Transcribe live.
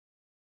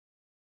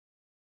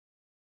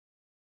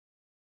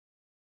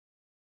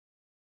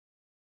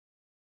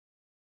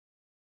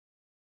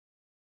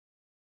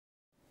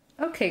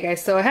Okay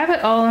guys, so I have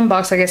it all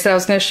unboxed. Like I said, I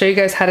was going to show you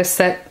guys how to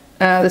set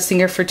the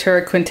Singer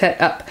Futura Quintet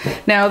up.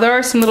 Now there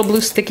are some little blue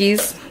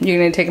stickies. You're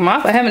going to take them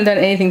off. I haven't done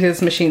anything to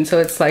this machine, so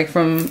it's like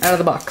from out of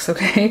the box,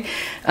 okay?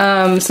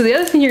 So the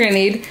other thing you're going to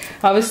need,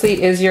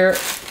 obviously, is your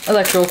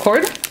electrical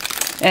cord.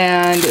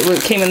 And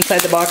it came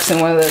inside the box in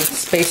one of the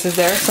spaces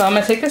there. So I'm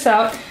going to take this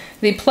out.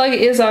 The plug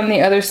is on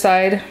the other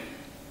side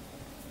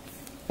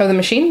of the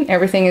machine.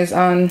 Everything is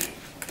on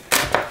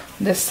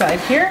this side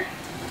here.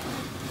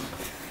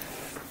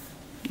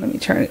 Let me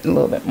turn it a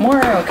little bit more.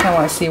 I kind of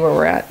want to see where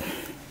we're at.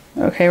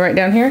 Okay, right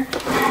down here.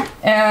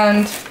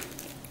 And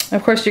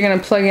of course you're going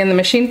to plug in the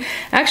machine.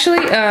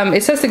 Actually,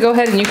 it says to go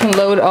ahead and you can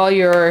load all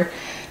your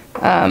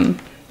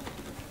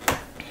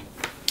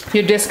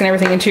disc and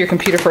everything into your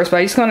computer first, but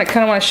I just kind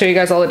of want to show you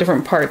guys all the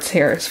different parts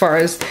here. As far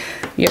as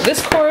you have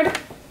this cord.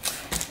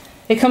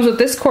 It comes with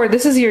this cord.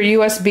 This is your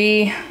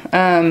USB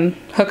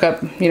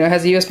hookup. You know, it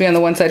has a USB on the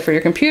one side for your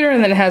computer,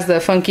 and then it has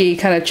the funky,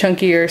 kind of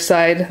chunkier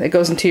side that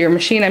goes into your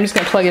machine. I'm just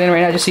going to plug it in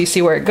right now just so you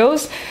see where it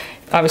goes.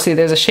 Obviously,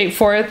 there's a shape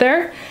for it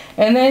there.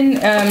 And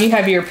then you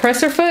have your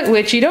presser foot,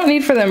 which you don't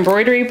need for the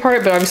embroidery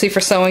part, but obviously for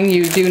sewing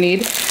you do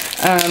need.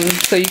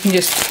 So you can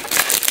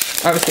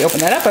just obviously open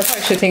that up. I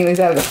probably should have taken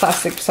these out of the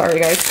plastic. Sorry,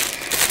 guys.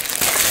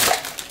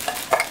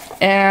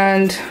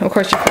 And of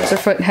course, your presser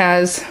foot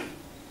has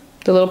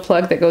the little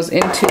plug that goes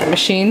into the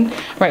machine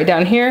right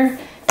down here.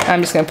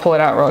 I'm just going to pull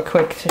it out real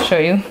quick to show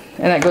you, and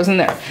that goes in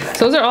there.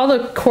 So those are all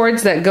the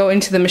cords that go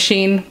into the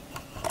machine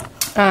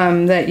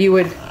that you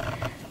would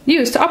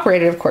use to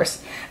operate it, of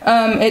course.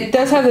 It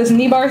does have this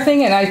knee bar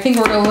thing, and I think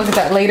we're going to look at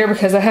that later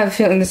because I have a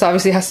feeling this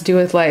obviously has to do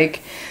with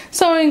like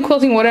sewing,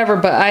 quilting, whatever,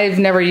 but I've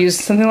never used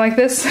something like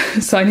this,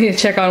 so I need to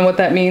check on what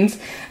that means.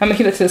 I'm going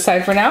to keep it to the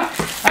side for now.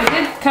 I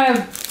did kind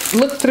of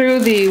look through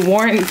the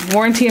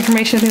warranty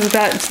information, things like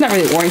that. It's not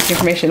really warranty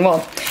information.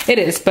 Well, it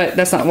is, but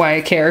that's not why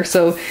I care.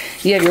 So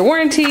you have your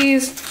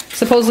warranties,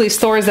 supposedly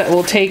stores that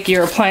will take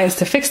your appliance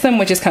to fix them,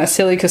 which is kind of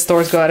silly because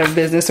stores go out of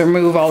business or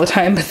move all the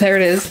time, but there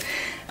it is.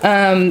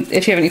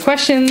 If you have any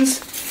questions,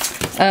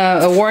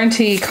 a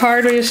warranty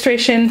card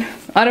registration,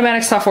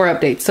 automatic software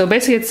updates. So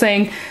basically it's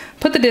saying,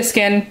 put the disc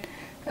in,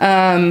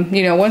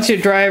 you know, once your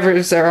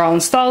drivers are all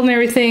installed and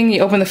everything, you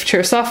open the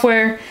Futura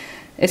software.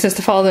 It says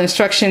to follow the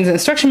instructions in the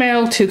instruction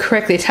manual to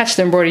correctly attach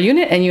the embroidery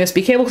unit and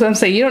USB cable, because I'm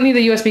saying you don't need a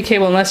USB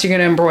cable unless you're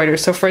going to embroider.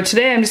 So for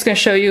today, I'm just going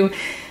to show you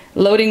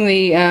loading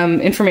the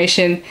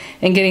information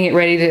and getting it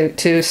ready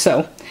to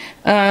sew.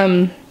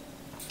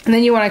 And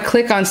then you want to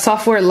click on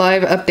Software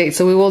Live Update.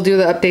 So we will do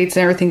the updates and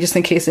everything just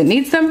in case it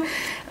needs them.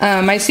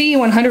 My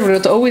CE100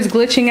 was always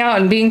glitching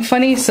out and being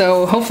funny,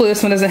 so hopefully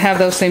this one doesn't have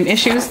those same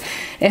issues.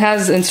 It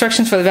has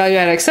instructions for the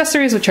value-added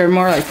accessories, which are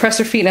more like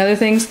presser feet and other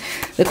things.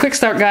 The Quick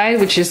Start Guide,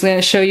 which is going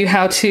to show you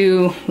how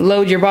to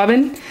load your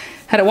bobbin,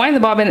 how to wind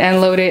the bobbin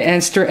and load it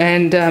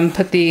and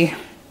put the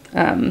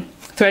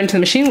thread into the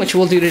machine, which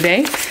we'll do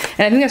today.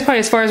 And I think that's probably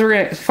as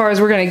far as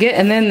we're gonna get.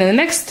 And then in the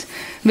next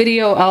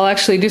video, I'll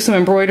actually do some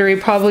embroidery,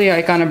 probably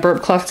like on a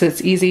burp cloth, so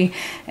it's easy,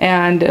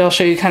 and it'll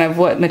show you kind of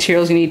what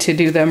materials you need to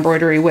do the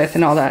embroidery with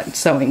and all that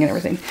sewing and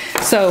everything.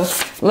 So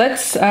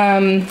let's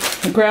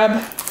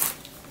grab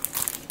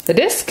the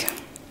disc.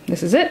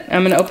 This is it.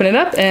 I'm gonna open it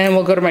up and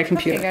we'll go to my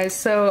computer. Okay, guys,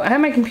 so I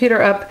have my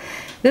computer up.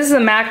 This is a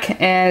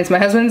Mac and it's my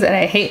husband's, and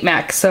I hate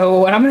Mac. So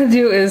what I'm gonna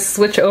do is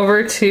switch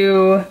over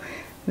to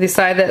the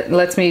side that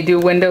lets me do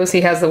Windows.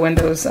 He has the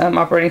Windows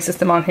operating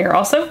system on here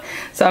also.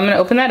 So I'm going to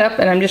open that up,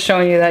 and I'm just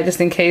showing you that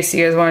just in case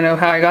you guys want to know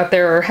how I got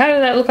there or how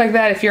did that look like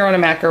that if you're on a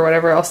Mac or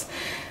whatever else.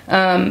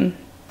 And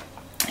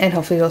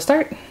hopefully it'll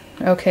start.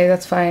 Okay,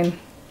 that's fine.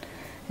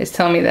 It's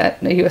telling me that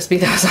the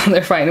USB that was on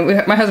there fine.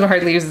 My husband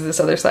hardly uses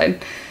this other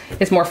side.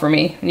 It's more for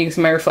me, and you can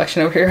see my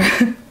reflection over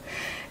here.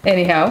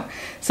 Anyhow,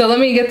 so let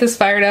me get this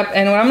fired up,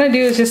 and what I'm going to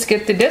do is just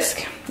get the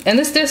disc. And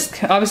this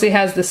disc obviously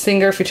has the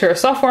Singer Futura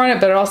software on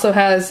it, but it also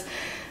has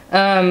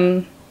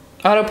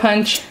auto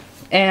punch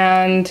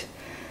and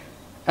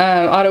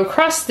auto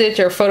cross stitch,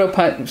 or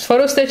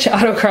photo stitch,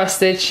 auto cross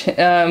stitch,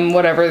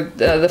 whatever,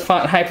 the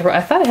font hyper. I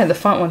thought I had the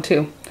font one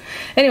too.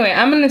 Anyway,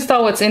 I'm going to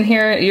install what's in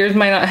here. Yours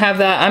might not have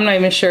that. I'm not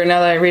even sure.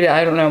 Now that I read it,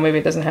 I don't know. Maybe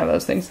it doesn't have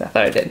those things. I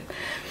thought it did.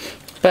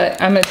 But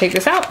I'm going to take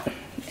this out,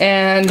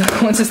 and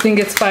once this thing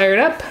gets fired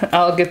up,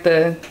 I'll get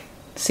the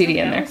CD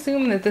in there. I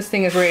assume that this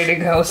thing is ready to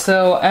go.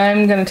 So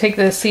I'm going to take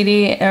the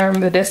CD,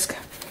 the disc,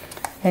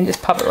 and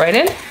just pop it right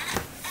in.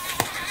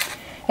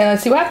 And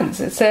let's see what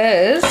happens. It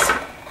says,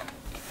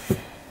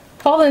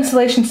 follow the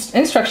installation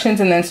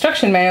instructions in the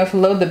instruction manual to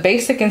load the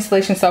basic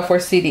installation software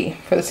CD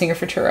for the Singer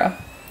Futura.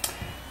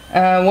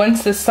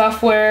 Once the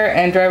software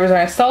and drivers are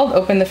installed,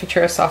 open the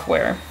Futura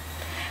software.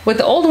 With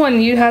the old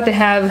one, you had to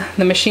have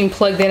the machine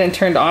plugged in and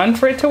turned on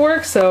for it to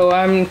work, so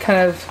I'm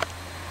going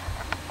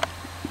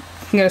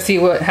to see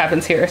what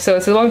happens here. So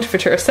it's along to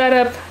Futura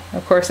setup,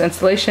 of course,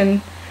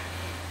 installation.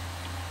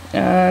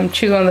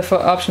 Choose one of the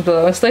options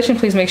below. Installation,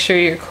 please make sure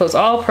you close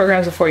all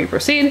programs before you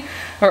proceed.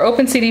 Or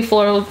open CD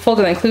folder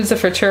that includes the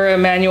Futura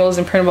manuals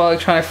in printable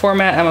electronic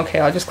format. I'm okay,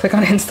 I'll just click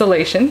on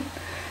installation.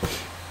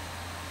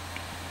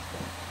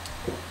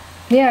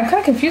 Yeah, I'm kind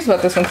of confused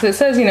about this one because it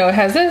says, you know, it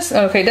has this.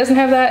 Okay, it doesn't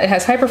have that. It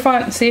has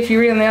hyperfont. See if you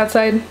read on the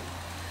outside.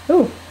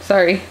 Oh,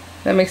 sorry.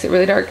 That makes it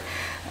really dark.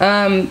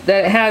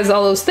 That it has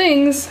all those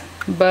things,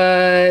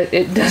 but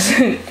it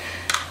doesn't.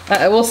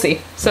 We'll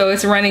see. So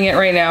it's running it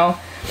right now.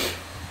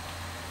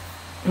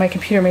 My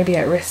computer may be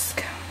at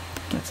risk.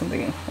 That's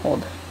something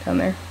old down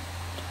there.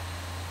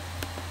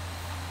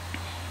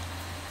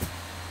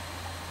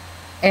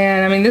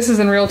 And I mean, this is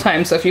in real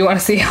time, so if you want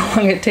to see how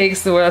long it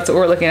takes, that's what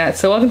we're looking at.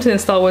 So welcome to the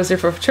Install Wizard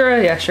for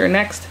Futura. Yeah, sure,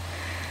 next.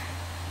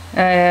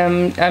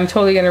 I'm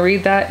totally going to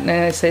read that, and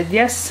I said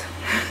yes.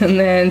 And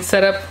then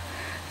set up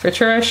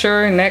Futura,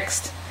 sure,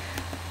 next.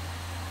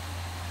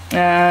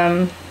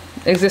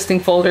 Existing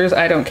folders,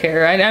 I don't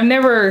care. I've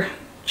never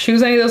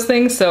choose any of those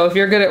things, so if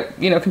you're good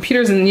at, you know,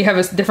 computers and you have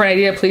a different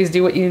idea, please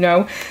do what you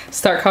know.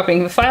 Start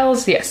copying the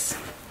files, yes.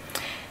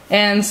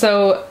 And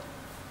so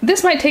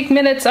this might take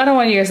minutes. I don't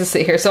want you guys to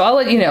sit here, so I'll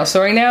let you know.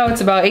 So right now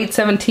it's about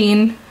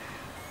 8:17,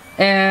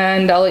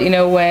 and I'll let you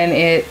know when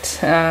it,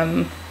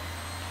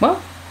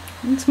 well,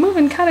 it's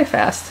moving kind of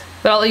fast,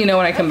 but I'll let you know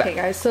when I come back. Okay,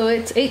 guys, so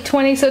it's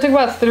 8:20, so it took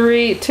about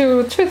 2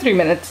 or 3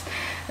 minutes.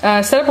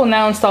 Setup will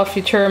now install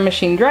Futura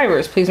machine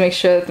drivers. Please make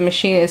sure that the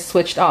machine is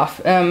switched off.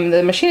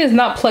 The machine is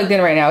not plugged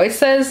in right now. It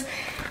says,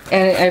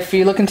 and if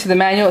you look into the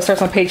manual, it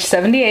starts on page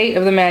 78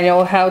 of the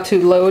manual, how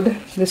to load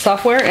the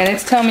software, and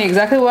it's telling me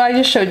exactly what I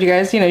just showed you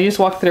guys. You know, you just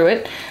walk through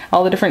it,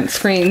 all the different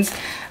screens.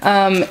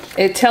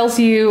 It tells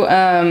you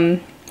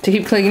to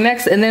keep clicking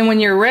next, and then when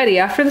you're ready,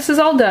 after this is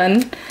all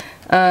done,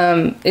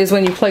 is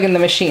when you plug in the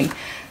machine.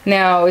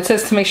 Now, it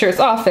says to make sure it's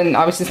off, and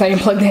obviously it's not even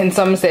plugged in,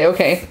 so I'm gonna say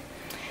okay.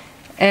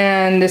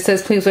 And it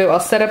says, please wait while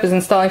setup is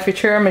installing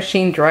Futura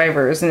machine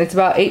drivers. And it's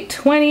about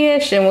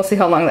 8:20-ish, and we'll see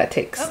how long that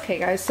takes. Okay,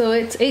 guys, so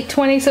it's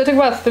 8:20, so it took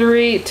about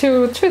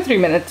 2 or 3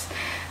 minutes.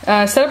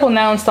 Setup will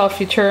now install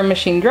Futura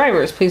machine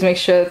drivers. Please make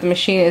sure that the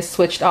machine is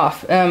switched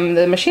off.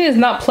 The machine is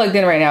not plugged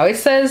in right now. It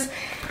says,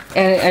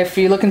 and if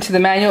you look into the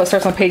manual, it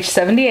starts on page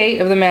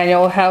 78 of the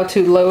manual, how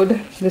to load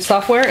the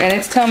software, and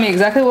it's telling me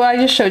exactly what I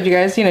just showed you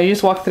guys. You know, you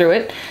just walk through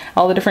it,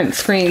 all the different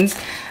screens.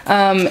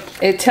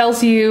 It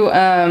tells you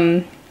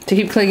to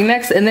keep clicking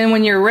next, and then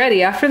when you're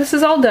ready, after this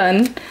is all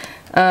done,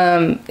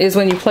 is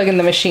when you plug in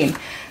the machine.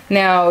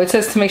 Now, it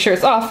says to make sure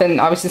it's off,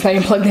 and obviously it's not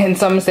even plugged in,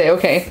 so I'm gonna say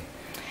okay.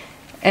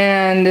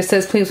 And it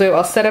says, please wait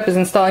while setup is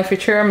installing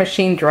Futura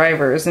machine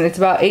drivers, and it's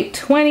about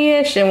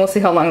 8:20-ish, and we'll see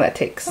how long that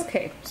takes.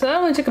 Okay, so that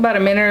only took about a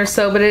minute or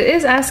so, but it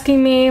is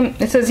asking me,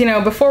 it says, you know,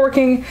 before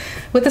working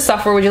with the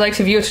software, would you like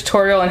to view a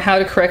tutorial on how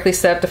to correctly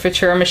set up the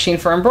Futura machine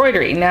for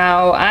embroidery?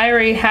 Now, I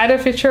already had a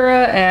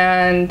Futura,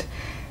 and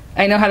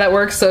I know how that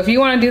works, so if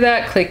you want to do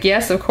that, click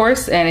yes, of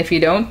course, and if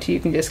you don't, you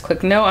can just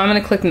click no. I'm going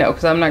to click no,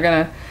 because I'm not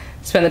going to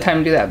spend the time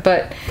to do that,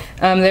 but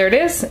there it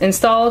is.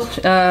 Install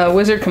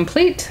wizard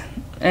complete,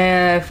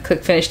 and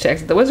click finish to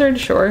exit the wizard,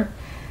 sure.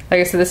 Like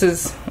I said, this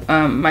is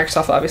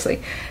Microsoft,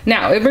 obviously.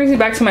 Now, it brings me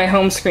back to my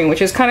home screen,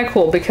 which is kind of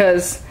cool,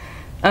 because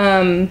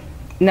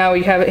now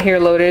you have it here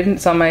loaded.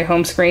 It's on my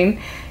home screen.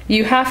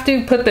 You have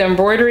to put the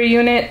embroidery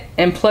unit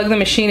and plug the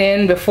machine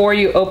in before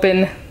you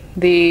open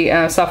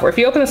the software. If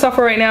you open the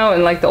software right now,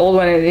 and like the old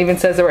one, it even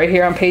says it right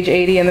here on page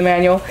 80 in the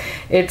manual,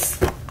 it's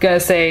gonna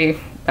say,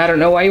 I don't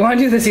know why you want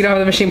to do this, you don't have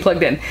the machine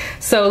plugged in.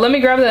 So let me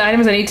grab the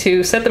items I need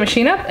to set the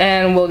machine up,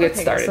 and we'll get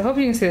started. So I hope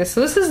you can see this.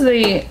 So this is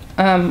the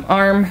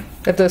arm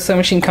that the sewing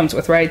machine comes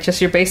with, right?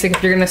 Just your basic,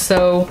 if you're gonna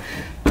sew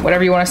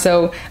whatever you want to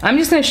sew. I'm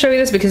just going to show you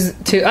this because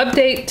to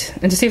update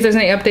and to see if there's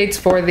any updates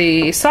for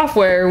the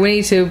software, we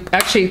need to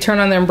actually turn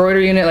on the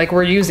embroidery unit like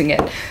we're using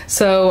it.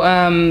 So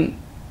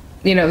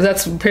you know,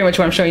 that's pretty much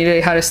what I'm showing you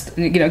today, how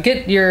to, you know,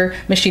 get your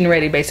machine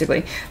ready,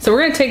 basically. So we're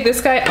going to take this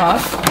guy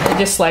off. It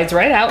just slides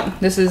right out.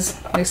 This is,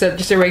 like I said,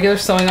 just a regular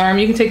sewing arm.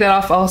 You can take that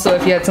off also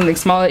if you had something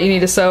small that you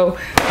need to sew.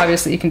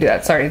 Obviously, you can do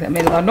that. Sorry, that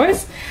made a loud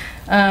noise.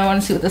 I want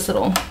to see what this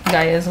little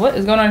guy is. What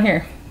is going on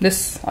here?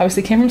 This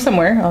obviously came from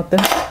somewhere. I'll have to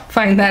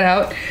find that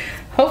out.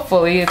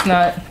 Hopefully, it's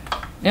not,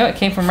 you know, it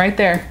came from right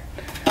there.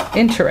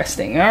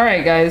 Interesting. All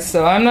right, guys.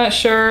 So I'm not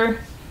sure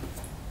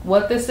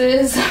what this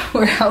is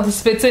or how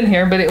this fits in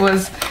here, but it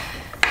was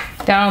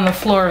down on the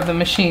floor of the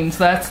machine, so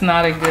that's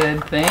not a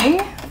good thing.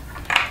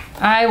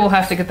 I will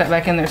have to get that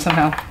back in there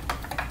somehow.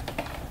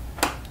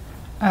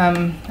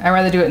 I'd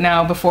rather do it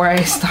now before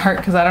I start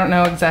because I don't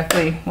know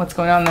exactly what's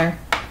going on there.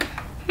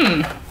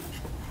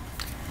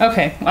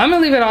 Okay, well, I'm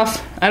gonna leave it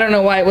off. I don't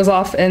know why it was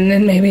off, and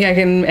then maybe I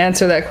can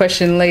answer that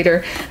question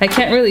later. I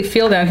can't really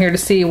feel down here to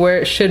see where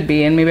it should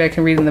be, and maybe I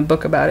can read in the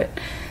book about it.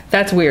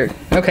 That's weird.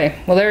 Okay,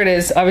 well there it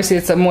is. Obviously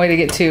it's some way to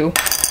get to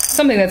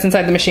something that's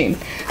inside the machine.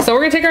 So we're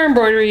gonna take our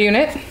embroidery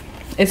unit.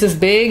 It's this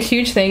big,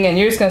 huge thing, and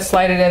you're just gonna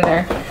slide it in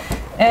there.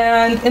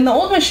 And in the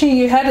old machine,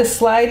 you had to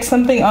slide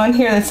something on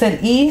here that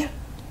said E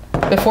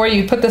before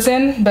you put this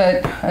in,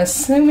 but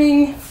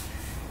assuming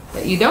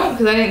that you don't,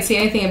 because I didn't see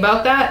anything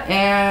about that,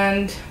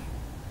 and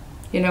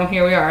you know,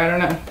 here we are, I don't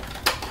know.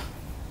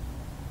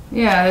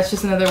 Yeah, that's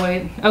just another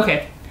way.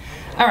 Okay,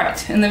 all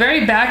right, in the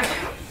very back,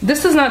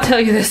 this does not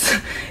tell you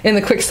this in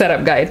the quick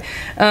setup guide.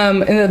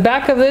 In the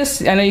back of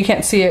this, I know you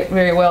can't see it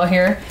very well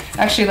here.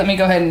 Actually, let me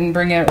go ahead and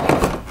bring it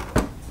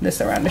this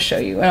around to show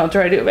you, and I'll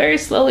try to do it very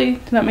slowly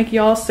to not make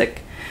you all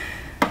sick.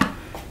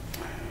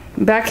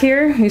 Back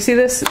here, you see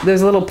this?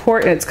 There's a little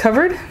port and it's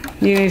covered.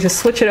 You need to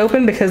switch it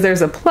open because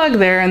there's a plug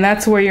there, and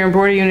that's where your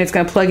embroidery unit's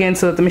going to plug in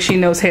so that the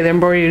machine knows, hey, the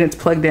embroidery unit's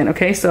plugged in,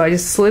 okay? So I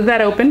just slid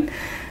that open.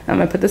 I'm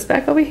going to put this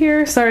back over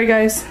here. Sorry,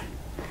 guys.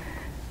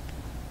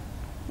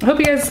 I hope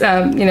you guys,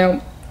 you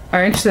know,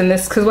 are interested in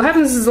this, because what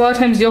happens is a lot of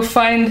times you'll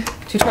find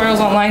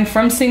tutorials online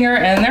from Singer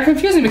and they're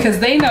confusing because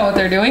they know what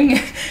they're doing,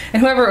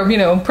 and whoever, you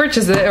know,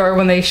 purchases it, or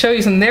when they show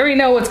you something, they already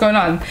know what's going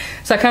on.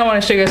 So I kind of want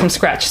to show you guys from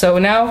scratch. So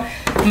now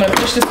I'm going to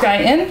push this guy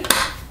in.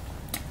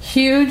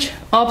 Huge,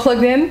 all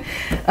plugged in.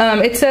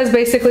 It says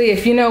basically,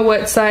 if you know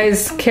what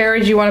size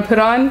carriage you want to put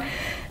on,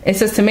 it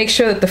says to make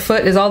sure that the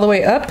foot is all the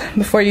way up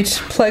before you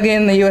plug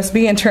in the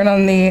USB and turn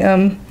on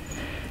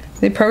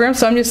the program.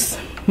 So I'm just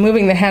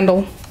moving the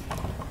handle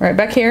right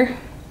back here.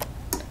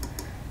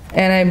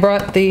 And I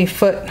brought the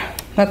foot,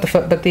 not the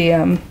foot, but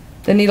the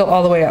needle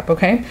all the way up,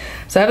 okay?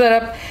 So I have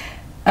that up,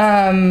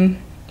 and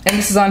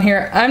this is on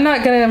here. I'm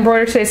not gonna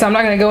embroider today, so I'm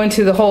not gonna go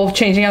into the whole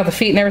changing out the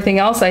feet and everything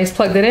else. I just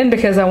plugged it in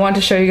because I want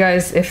to show you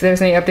guys if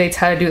there's any updates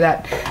how to do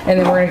that. And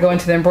then we're gonna go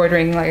into the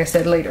embroidering, like I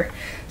said, later.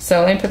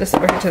 So let me put this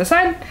over here to the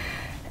side.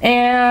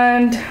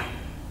 And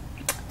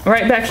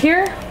right back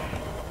here,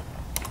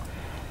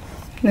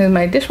 there's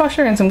my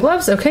dishwasher and some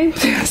gloves, okay?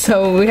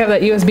 So we have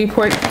that USB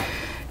port,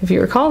 if you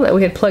recall, that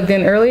we had plugged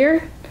in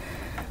earlier.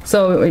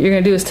 So what you're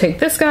gonna do is take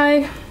this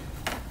guy,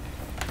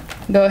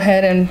 go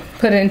ahead and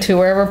put it into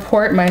wherever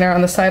port. Mine are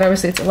on the side,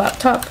 obviously it's a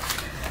laptop.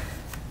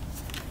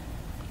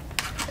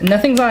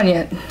 Nothing's on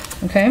yet,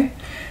 okay?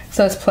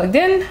 So it's plugged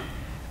in.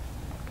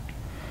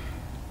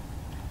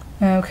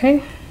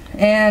 Okay,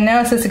 and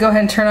now it says to go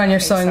ahead and turn on your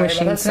sewing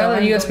machine. So now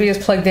the USB is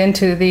plugged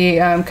into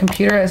the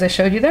computer as I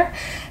showed you there.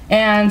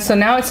 And so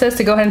now it says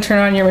to go ahead and turn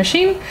on your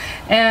machine,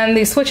 and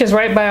the switch is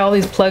right by all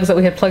these plugs that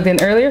we had plugged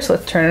in earlier, so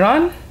let's turn it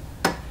on.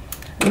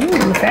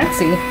 Ooh,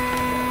 fancy.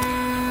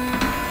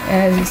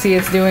 And as you see,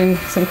 it's doing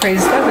some crazy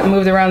stuff. It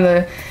moved around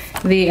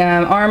the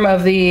arm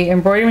of the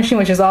embroidery machine,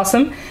 which is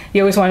awesome.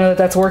 You always want to know that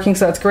that's working,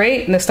 so that's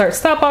great. And the start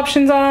stop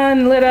option's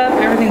on, lit up,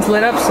 everything's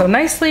lit up so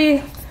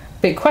nicely.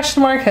 Big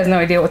question mark, has no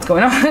idea what's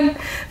going on.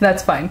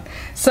 That's fine.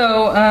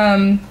 So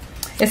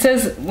it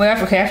says,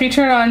 well, okay, after you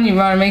turn it on, you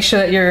want to make sure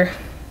that your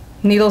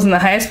needle's in the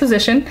highest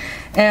position,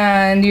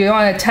 and you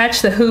want to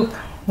attach the hoop,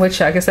 which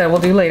like I said we'll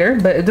do later,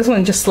 but this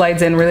one just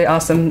slides in really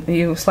awesome.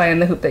 You slide in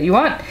the hoop that you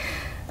want.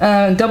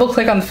 Double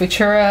click on the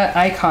Futura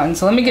icon.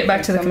 So let me get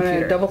back to the computer. I'm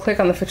going to double click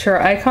on the Futura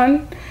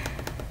icon.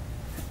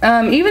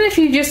 Even if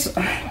you just,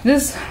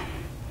 this is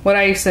what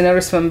I used to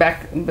notice from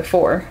back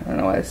before. I don't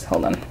know why this,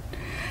 hold on.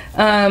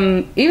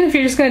 Even if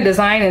you're just going to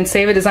design and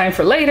save a design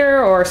for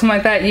later or something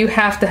like that, you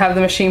have to have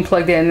the machine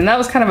plugged in, and that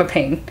was kind of a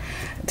pain.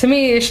 To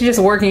me, it should just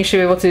work and you should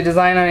be able to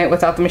design on it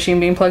without the machine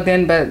being plugged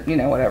in, but you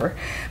know, whatever.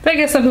 But I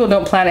guess some people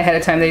don't plan ahead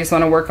of time, they just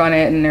want to work on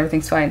it and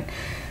everything's fine.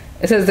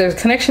 It says there's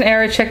connection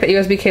error, check that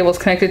USB cable is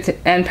connected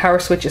to, and power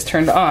switch is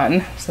turned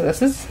on. So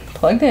this is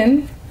plugged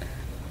in.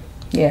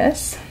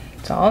 Yes,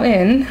 it's all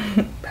in.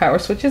 Power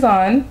switch is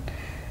on.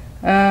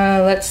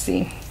 Let's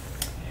see.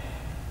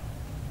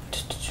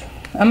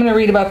 I'm going to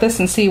read about this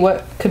and see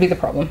what could be the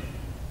problem.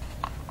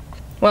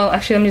 Well,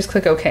 actually, let me just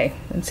click OK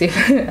and see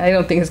if I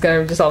don't think it's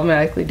going to just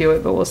automatically do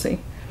it, but we'll see.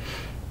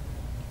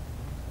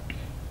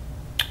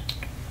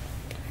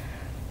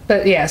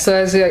 But yeah, so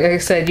as like I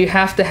said, you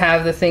have to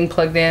have the thing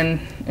plugged in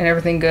and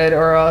everything good,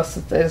 or else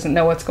it doesn't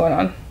know what's going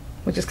on,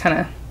 which is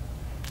kind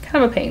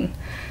of a pain.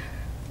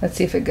 Let's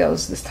see if it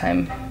goes this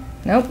time.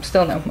 Nope,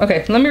 still no.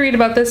 Okay, let me read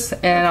about this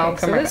and I'll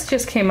come right back. This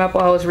just came up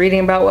while I was reading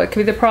about what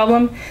could be the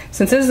problem.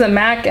 Since this is a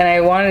Mac and I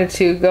wanted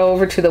to go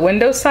over to the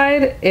Windows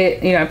side,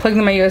 I plugged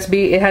in my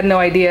USB, it had no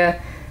idea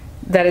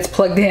that it's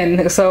plugged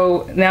in.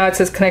 So now it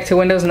says connect to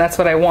Windows and that's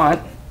what I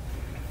want.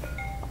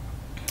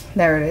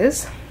 There it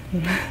is.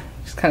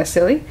 Just kind of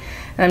silly.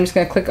 And I'm just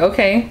going to click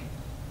OK.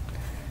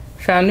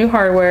 Found new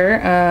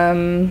hardware.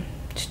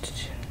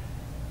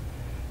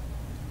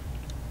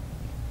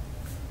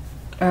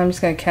 I'm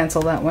just going to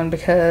cancel that one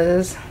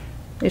because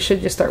it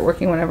should just start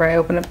working whenever I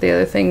open up the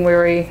other thing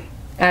where we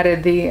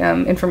added the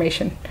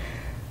information.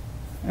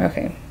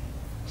 Okay,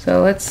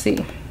 so let's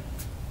see.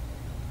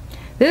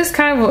 This is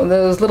kind of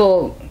those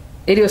little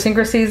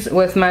idiosyncrasies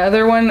with my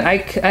other one.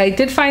 I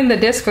did find the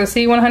disc for the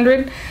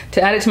C100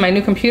 to add it to my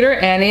new computer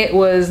and it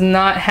was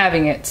not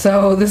having it.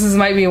 So this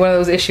might be one of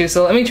those issues.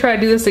 So let me try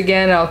to do this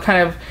again. I'll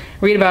kind of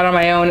read about it on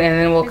my own and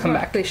then we'll come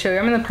back to show you.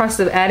 I'm in the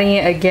process of adding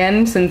it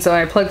again since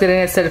I plugged it in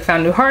instead of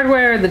found new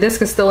hardware. The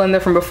disc is still in there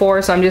from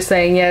before, so I'm just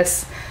saying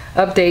yes,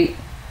 update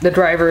the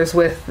drivers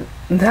with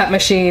that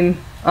machine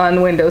on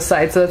the Windows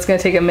side. So it's going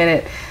to take a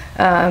minute.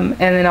 And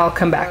then I'll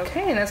come back.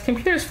 Okay, and that's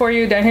computers for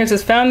you. Down here it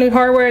says found new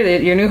hardware.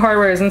 Your new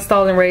hardware is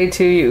installed and ready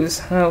to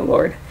use. Oh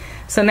Lord.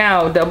 So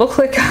now double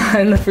click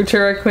on the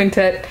Futura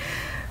Quintet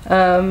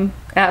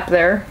app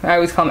there. I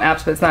always call them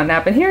apps, but it's not an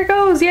app. And here it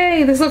goes.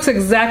 Yay! This looks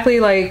exactly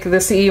like the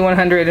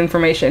CE100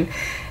 information.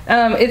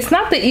 It's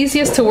not the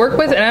easiest to work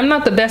with, and I'm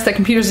not the best at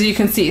computers, as you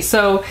can see.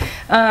 So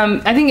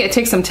I think it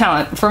takes some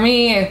talent. For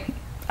me,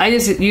 I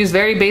just use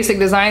very basic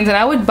designs, and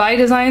I would buy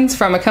designs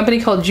from a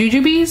company called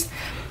Jujubes.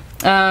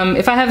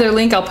 If I have their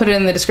link, I'll put it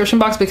in the description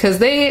box, because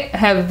they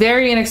have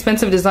very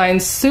inexpensive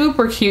designs,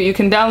 super cute. You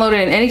can download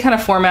it in any kind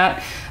of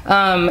format,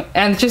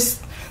 and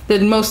just the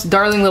most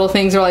darling little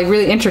things are like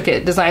really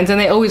intricate designs, and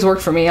they always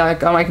work for me.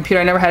 Like on my computer,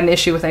 I never had an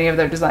issue with any of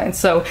their designs.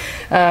 So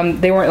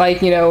they weren't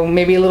like, you know,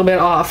 maybe a little bit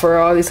off or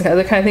all these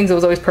other kind of things. It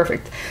was always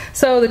perfect.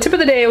 So the tip of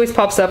the day always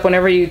pops up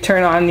whenever you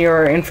turn on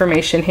your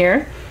information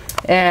here,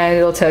 and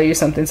it'll tell you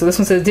something. So this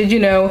one says, did you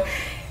know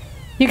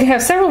you can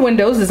have several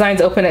windows designs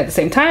open at the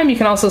same time? You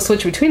can also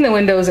switch between the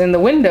windows in the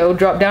window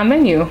drop-down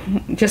menu,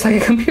 just like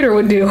a computer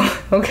would do.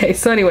 Okay,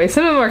 so anyway,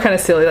 some of them are kind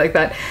of silly like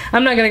that.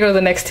 I'm not going to go to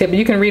the next tip, but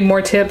you can read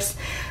more tips.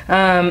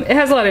 It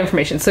has a lot of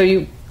information, so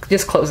you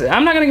just close it.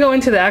 I'm not going to go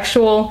into the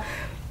actual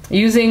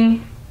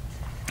using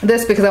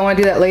this, because I want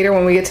to do that later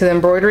when we get to the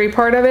embroidery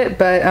part of it,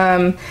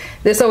 but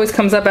this always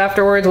comes up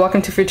afterwards.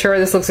 Welcome to Futura.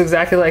 This looks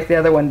exactly like the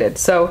other one did.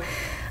 So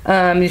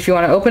if you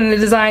want to open the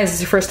design, this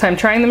is your first time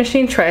trying the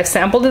machine, try a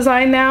sample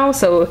design now.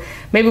 So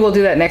maybe we'll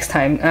do that next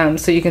time,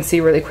 so you can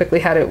see really quickly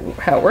how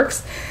it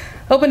works.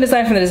 Open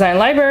design from the design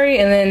library,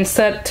 and then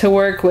set to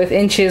work with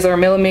inches or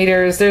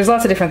millimeters. There's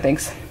lots of different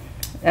things.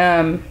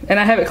 And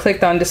I have it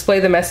clicked on display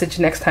the message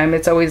next time.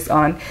 It's always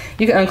on.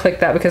 You can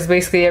unclick that, because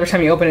basically every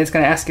time you open it, it's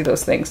going to ask you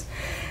those things.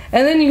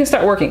 And then you can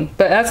start working.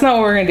 But that's not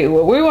what we're going to do.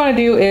 What we want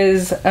to do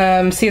is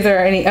see if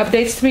there are any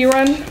updates to be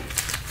run,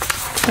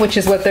 which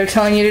is what they're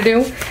telling you to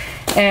do.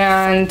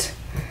 And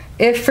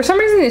if for some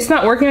reason it's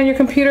not working on your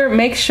computer,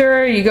 make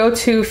sure you go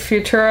to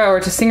Futura or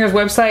to Singer's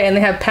website, and they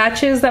have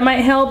patches that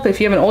might help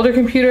if you have an older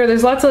computer.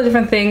 There's lots of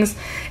different things.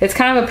 It's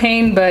kind of a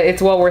pain, but it's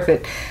well worth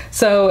it.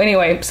 So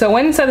anyway, so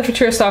when inside the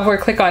Futura software,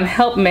 click on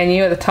Help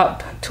menu at the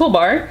top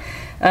toolbar.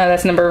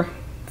 That's number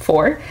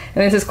 4. And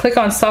then it says click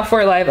on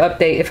Software Live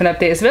Update. If an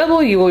update is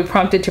available, you will be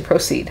prompted to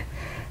proceed.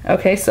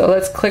 Okay, so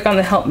let's click on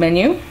the Help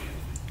menu,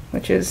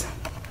 which is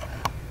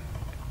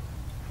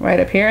right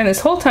up here. And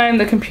this whole time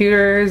the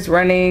computer is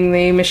running,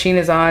 the machine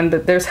is on,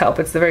 but there's help.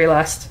 It's the very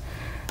last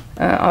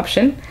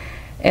option.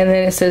 And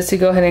then it says to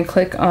go ahead and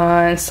click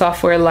on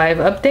Software Live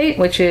Update,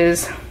 which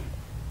is,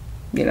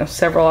 you know,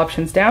 several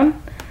options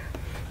down.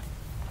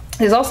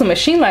 There's also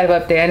Machine Live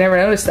Update. I never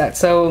noticed that.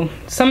 So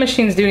some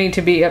machines do need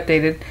to be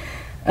updated.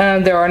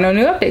 There are no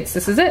new updates.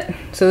 This is it.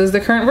 So this is the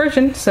current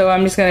version. So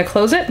I'm just going to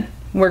close it.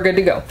 We're good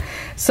to go.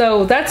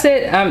 So that's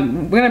it.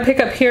 We're going to pick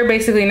up here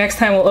basically next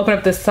time. We'll open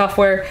up this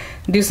software,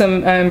 do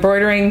some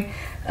embroidering.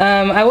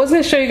 I was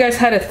going to show you guys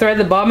how to thread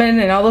the bobbin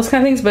and all those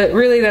kind of things, but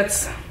really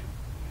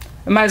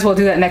I might as well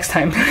do that next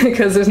time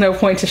because there's no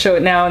point to show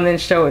it now and then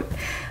show it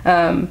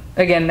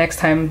again next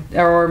time,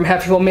 or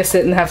have people miss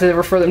it and have to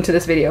refer them to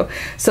this video.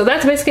 So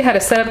that's basically how to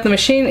set up the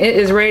machine. It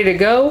is ready to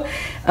go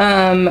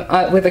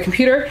with a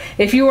computer.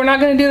 If you were not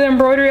going to do the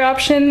embroidery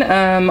option,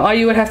 all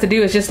you would have to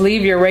do is just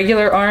leave your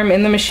regular arm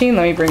in the machine.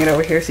 Let me bring it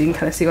over here so you can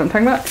kind of see what I'm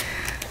talking about.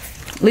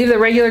 Leave the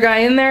regular guy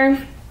in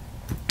there.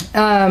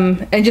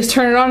 And just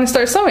turn it on and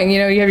start sewing. You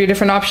know, you have your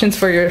different options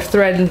for your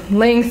thread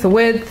length,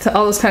 width,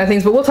 all those kind of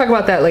things, but we'll talk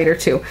about that later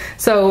too.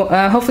 So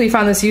hopefully you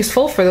found this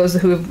useful for those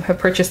who have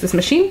purchased this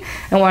machine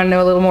and want to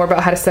know a little more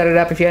about how to set it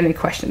up if you had any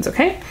questions,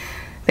 okay?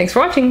 Thanks for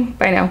watching.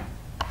 Bye now.